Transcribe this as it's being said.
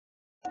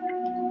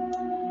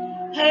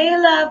Hey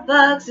love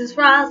bugs, it's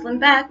Roslynn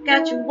back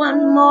at you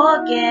one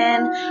more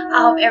again.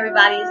 I hope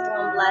everybody is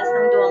doing blessed.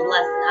 I'm doing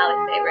blessed and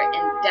highly favored,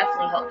 and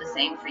definitely hope the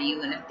same for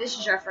you. And if this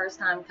is your first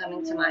time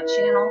coming to my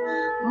channel,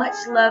 much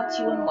love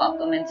to you and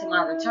welcome. And to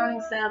my returning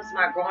subs,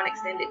 my growing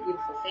extended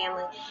beautiful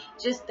family,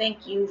 just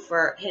thank you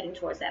for heading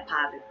towards that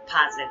positive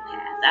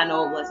path. I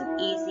know it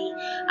wasn't easy.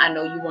 I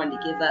know you wanted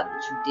to give up,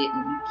 but you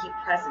didn't. You keep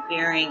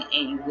persevering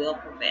and you will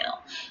prevail.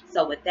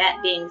 So with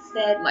that being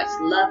said, much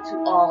love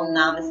to all.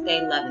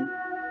 Namaste,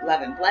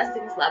 love and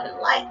blessings, love and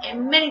light,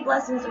 and many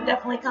blessings are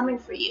definitely coming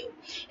for you.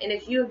 And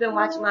if you have been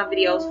watching my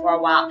videos for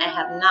a while and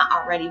have not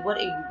already, what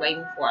are you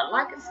waiting for?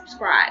 Like and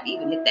subscribe.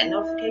 Even hit that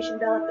notification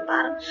bell at the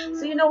bottom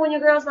so you know when your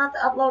girl's about to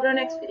upload her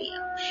next video.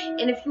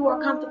 And if you are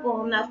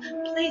comfortable enough,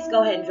 please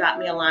go ahead and drop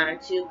me a line or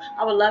two.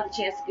 I would love a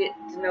chance to get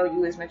to know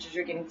you as much as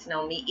you're getting to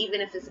know me, even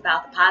if it's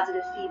about the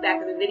positive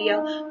feedback of the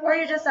video, or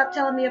you're just up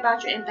telling me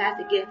about your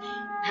empathic gift,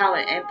 how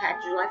it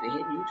impacted your life and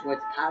heading you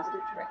towards a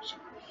positive direction.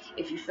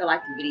 If you feel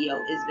like the video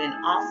has been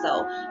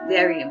also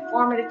very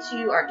informative to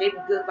you or gave you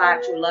good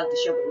vibes you would love to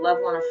share with a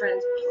loved one or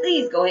friends,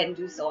 please go ahead and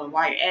do so. And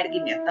while you're at it,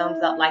 give me a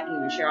thumbs up, like, and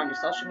even share on your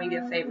social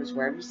media favorites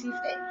wherever you see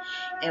fit.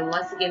 And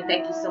once again,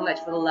 thank you so much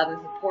for the love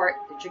and support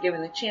that you're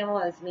giving the channel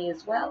as me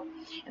as well.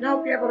 And I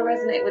hope you're able to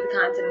resonate with the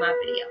content of my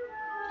video.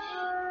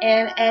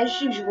 And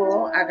as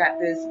usual, I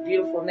got this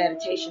beautiful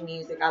meditation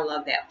music. I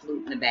love that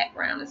flute in the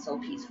background. It's so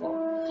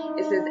peaceful.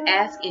 It says,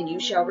 ask and you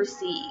shall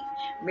receive.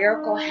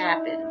 Miracle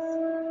happens.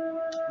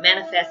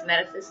 Manifest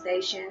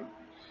manifestation.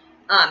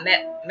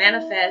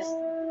 Manifest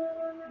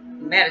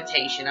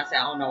meditation. I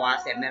don't know why I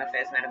said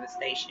manifest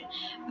manifestation.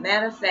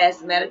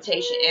 Manifest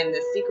meditation and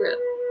the secret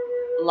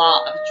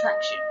law of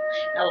attraction.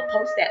 And I will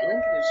post that link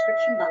in the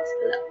description box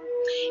below.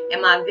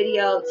 And my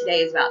video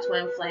today is about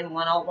Twin Flame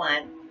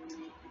 101.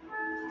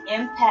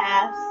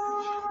 Empaths.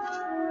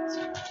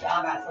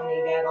 Y'all got so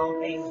many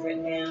daggone things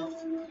written down.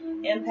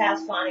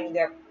 Empaths finding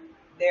their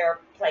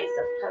place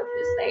of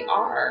purpose. They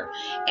are.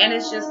 And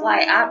it's just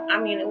like, I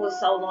mean, it was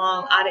so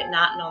long I did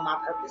not know my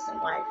purpose in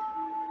life.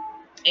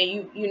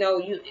 And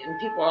and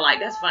people are like,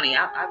 that's funny.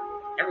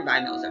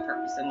 Everybody knows their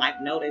purpose in life.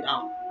 No, they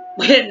don't.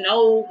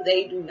 No,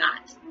 they do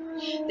not.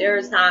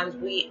 There's times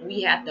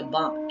we have to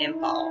bump and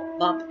fall,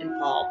 bump and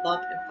fall,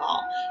 bump and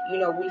fall.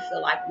 We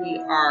feel like we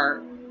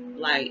are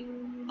like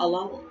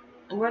alone.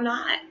 And we're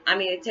not. I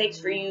mean, it takes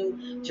for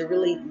you to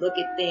really look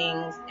at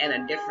things in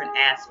a different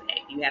aspect.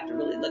 You have to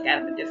really look at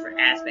them in a different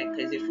aspect,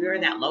 because if you're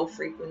in that low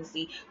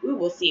frequency, we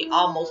will see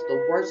almost the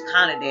worst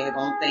kind of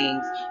daggone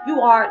things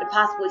you are to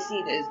possibly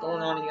see that is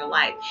going on in your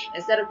life.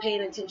 Instead of paying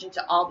attention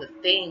to all the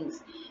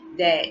things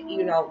that,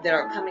 that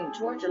are coming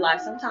towards your life,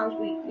 sometimes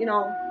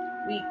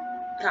we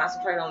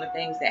concentrate on the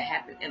things that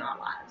happen in our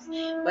lives.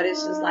 But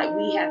it's just like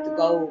we have to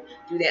go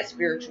through that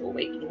spiritual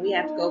awakening. We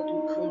have to go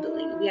through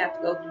Kundalini. We have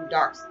to go through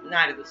dark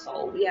night of the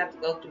soul. We have to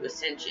go through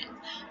ascension.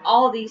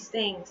 All these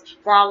things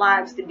for our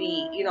lives to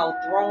be,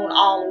 thrown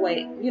all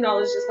away.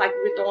 It's just like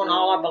we're throwing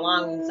all our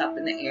belongings up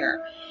in the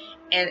air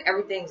and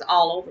everything's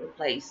all over the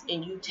place.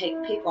 And you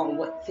pick on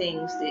what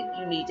things that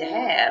you need to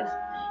have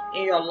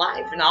in your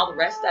life, and all the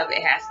rest of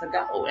it has to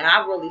go. And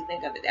I really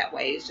think of it that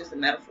way. It's just a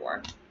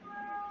metaphor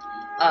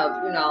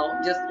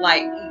of, just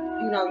like,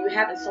 you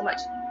having so much,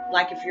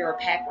 like if you're a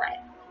pack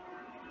rat.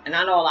 And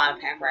I know a lot of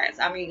pack rats.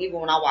 I mean, even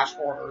when I watch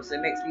hoarders,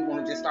 it makes me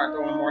want to just start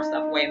throwing more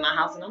stuff away in my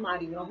house, and I'm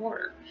not even a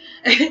hoarder.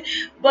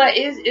 But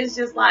it's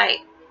just like,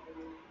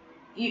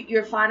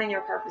 you're finding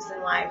your purpose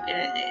in life,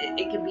 and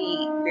it can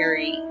be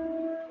very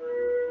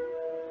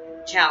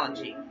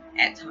challenging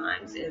at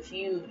times. If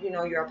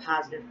you're a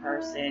positive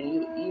person,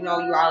 you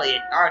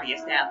already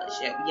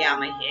established it. Yeah,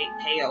 I'm a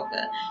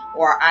Heyoka,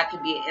 or I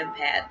could be an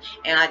empath.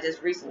 And I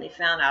just recently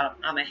found out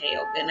I'm a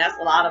Heyoka, and that's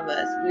a lot of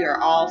us. We are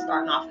all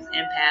starting off as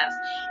empaths,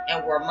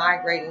 and we're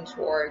migrating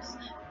towards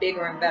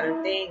bigger and better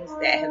things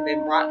that have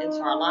been brought into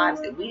our lives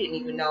that we didn't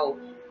even know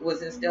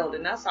was instilled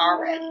in us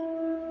already.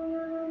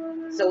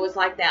 So it's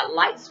like that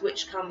light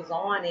switch comes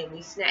on and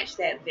we snatch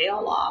that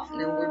veil off, and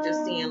then we're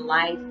just seeing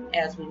life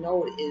as we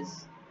know it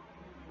is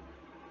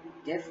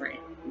different.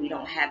 We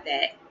don't have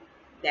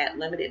that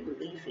limited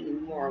belief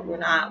anymore. We're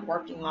not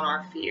working on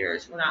our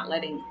fears. We're not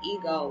letting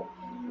ego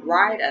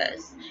ride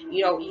us.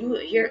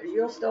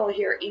 You'll still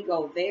hear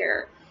ego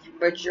there,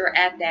 but you're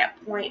at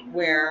that point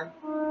where,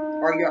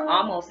 or you're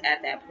almost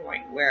at that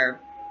point where,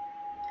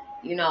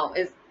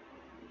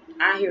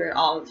 I hear it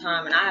all the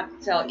time, and I have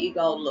to tell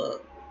ego,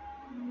 look,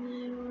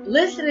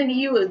 listening to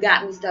you has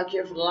got me stuck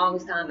here for the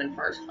longest time in the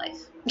first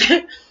place.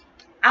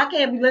 I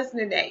can't be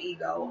listening to that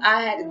ego.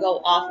 I had to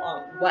go off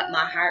on what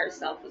my higher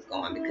self was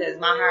going, because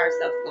my higher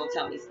self is going to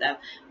tell me stuff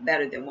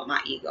better than what my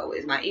ego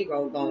is. My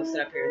ego is going to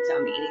sit up here and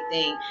tell me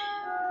anything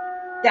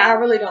that I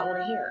really don't want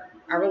to hear.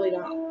 I really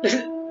don't.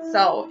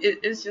 So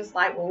it's just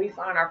like when we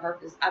find our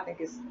purpose, I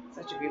think it's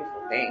such a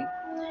beautiful thing.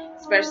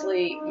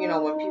 Especially,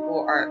 when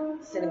people are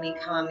sending me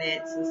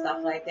comments and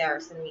stuff like that,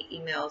 or sending me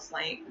emails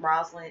like,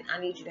 Roslynn,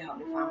 I need you to help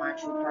me find my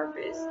true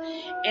purpose.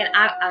 And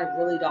I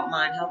really don't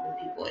mind helping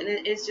people. And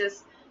it's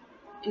just,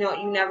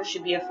 you never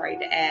should be afraid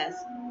to ask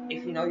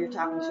if you're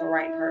talking to the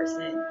right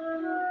person.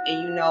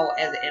 And you know,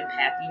 as an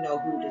empath, you know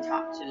who to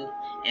talk to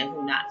and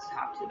who not to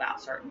talk to about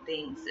certain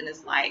things. And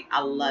it's like, I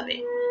love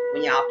it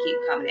when y'all keep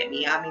coming at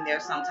me. I mean,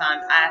 there's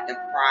sometimes I have to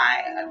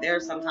cry.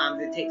 There's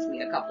sometimes it takes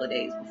me a couple of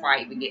days before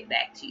I even get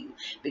back to you,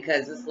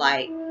 because it's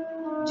like,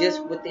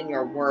 just within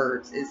your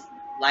words, is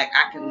like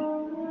I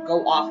can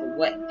go off of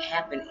what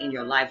happened in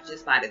your life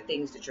just by the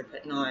things that you're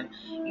putting on,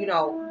 you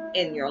know,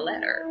 in your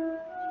letter.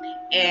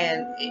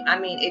 And I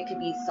mean, it could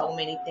be so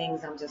many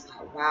things. I'm just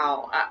like,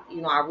 wow,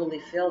 I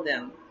really feel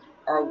them.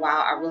 Or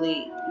wow, I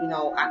really,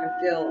 I can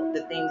feel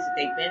the things that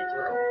they've been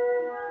through.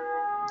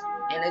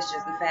 And it's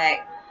just the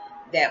fact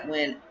that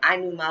when I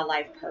knew my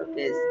life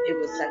purpose, it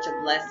was such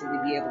a blessing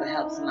to be able to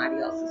help somebody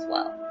else as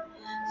well.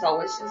 So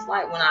it's just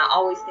like, when I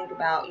always think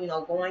about,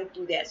 going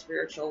through that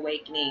spiritual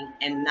awakening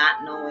and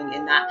not knowing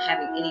and not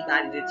having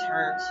anybody to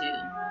turn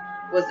to,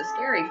 was a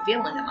scary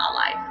feeling in my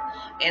life.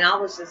 And I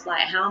was just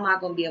like, how am I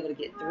going to be able to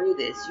get through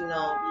this?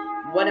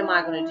 What am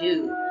I going to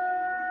do?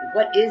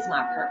 What is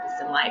my purpose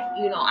in life?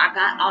 I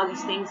got all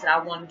these things that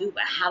I want to do,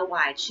 but how do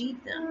I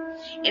achieve them?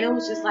 And it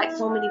was just like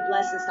so many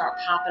blessings start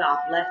popping off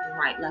left and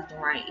right, left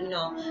and right.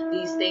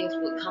 These things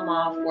would come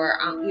off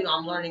where I'm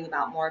learning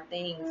about more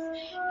things,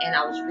 and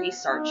I was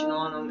researching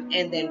on them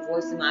and then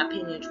voicing my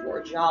opinion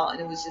towards y'all.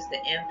 And it was just the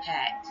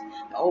impact,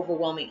 the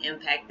overwhelming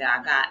impact that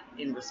I got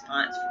in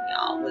response from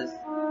y'all was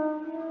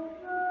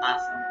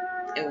awesome.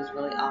 It was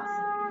really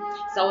awesome.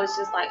 So it's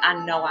just like,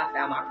 I know I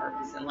found my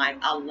purpose in life.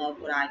 I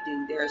love what I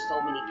do. There are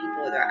so many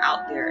people that are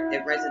out there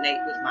that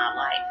resonate with my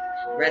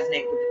life,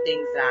 resonate with the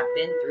things that I've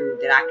been through,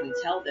 that I can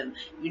tell them,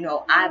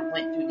 I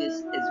went through this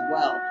as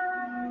well.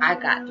 I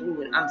got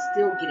through it. I'm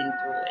still getting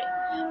through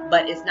it.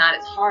 But it's not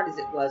as hard as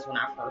it was when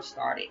I first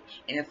started.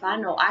 And if I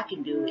know I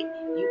can do it,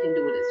 you can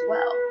do it as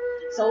well.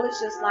 So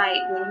it's just like,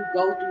 when you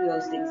go through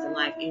those things in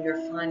life and you're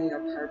finding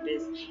your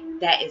purpose,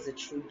 that is a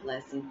true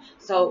blessing.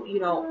 So,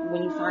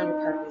 when you find your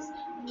purpose,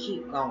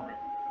 keep going.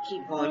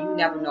 Keep going. You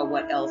never know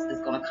what else is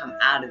going to come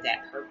out of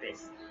that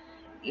purpose.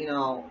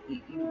 You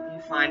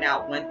find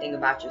out one thing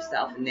about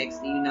yourself, and next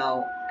thing you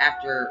know,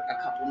 after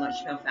a couple of months,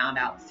 you're going to find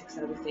out 6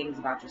 other things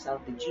about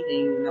yourself that you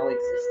didn't even know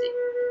existed.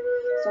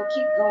 So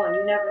keep going.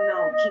 You never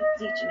know. Keep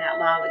teaching that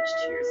knowledge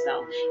to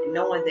yourself, and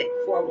knowing that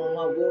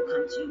 411 will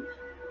come to you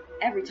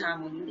every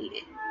time when you need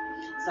it.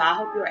 So I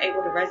hope you're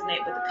able to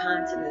resonate with the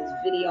content of this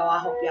video. I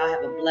hope y'all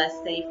have a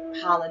blessed, safe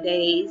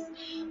holidays.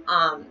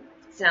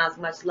 Send as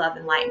much love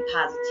and light and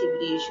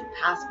positivity as you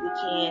possibly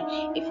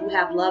can. If you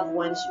have loved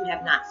ones you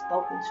have not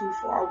spoken to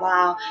for a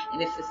while,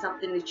 and if it's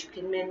something that you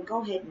can mend,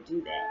 go ahead and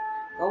do that.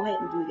 Go ahead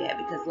and do that,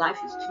 because life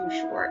is too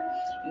short.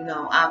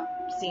 I've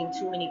seen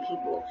too many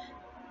people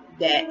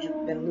that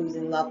have been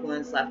losing loved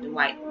ones left and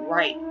right.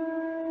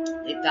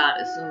 They thought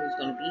as soon as was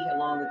going to be here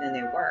longer than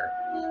they were.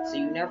 So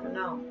you never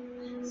know.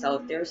 So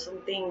if there's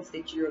some things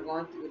that you're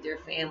going through with your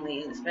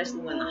family, and especially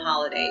when the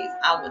holidays,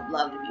 I would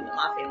love to be with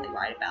my family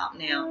right about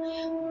now,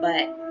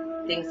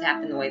 but things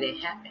happen the way they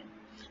happen.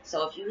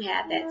 So if you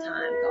have that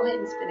time, go ahead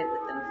and spend it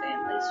with them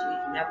family. So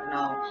you never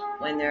know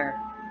when they're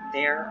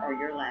there or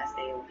your last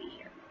day will be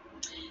here.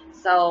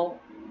 So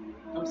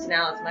I'm sending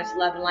out as much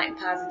love and light and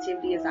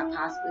positivity as I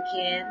possibly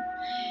can.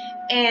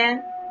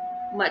 And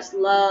much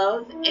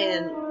love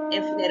and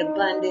infinite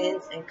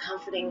abundance and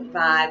comforting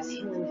vibes,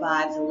 healing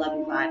vibes, and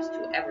loving vibes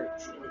to whoever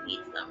truly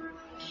needs them.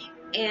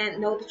 And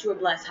know that you are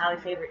blessed, highly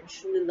favored, and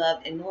truly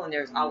loved, and knowing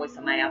there's always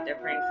somebody out there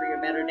praying for your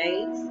better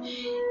days.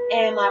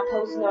 And my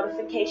post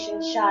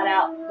notification shout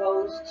out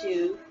goes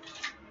to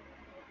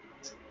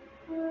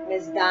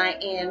Miss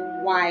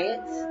Diane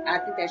Wyatt. I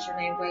think that's your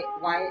name. Wait.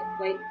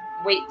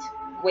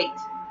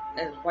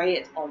 It's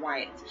Wyatt or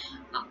Wyatt.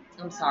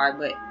 I'm sorry,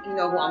 but you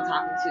know who I'm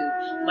talking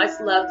to. Much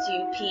love to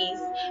you,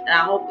 peace. And I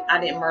hope I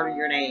didn't murder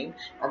your name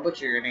or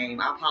butcher your name.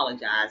 I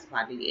apologize if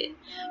I did.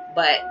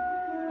 But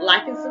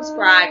like and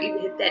subscribe. Even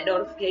hit that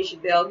notification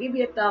bell. Give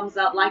me a thumbs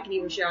up. Like and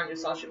even share on your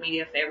social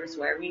media favorites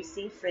wherever you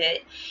see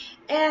fit.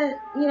 And,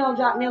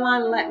 drop me a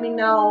line and let me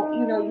know,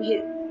 you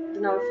hit the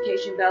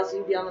notification bell so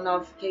you'll be on the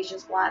notification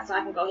squad, so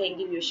I can go ahead and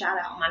give you a shout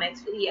out on my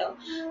next video.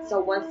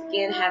 So once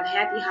again, have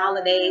happy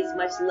holidays.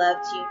 Much love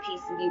to you.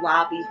 Peace and be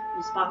wild. Be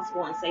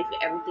responsible and safe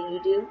for everything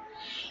you do.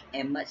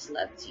 And much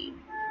love to you.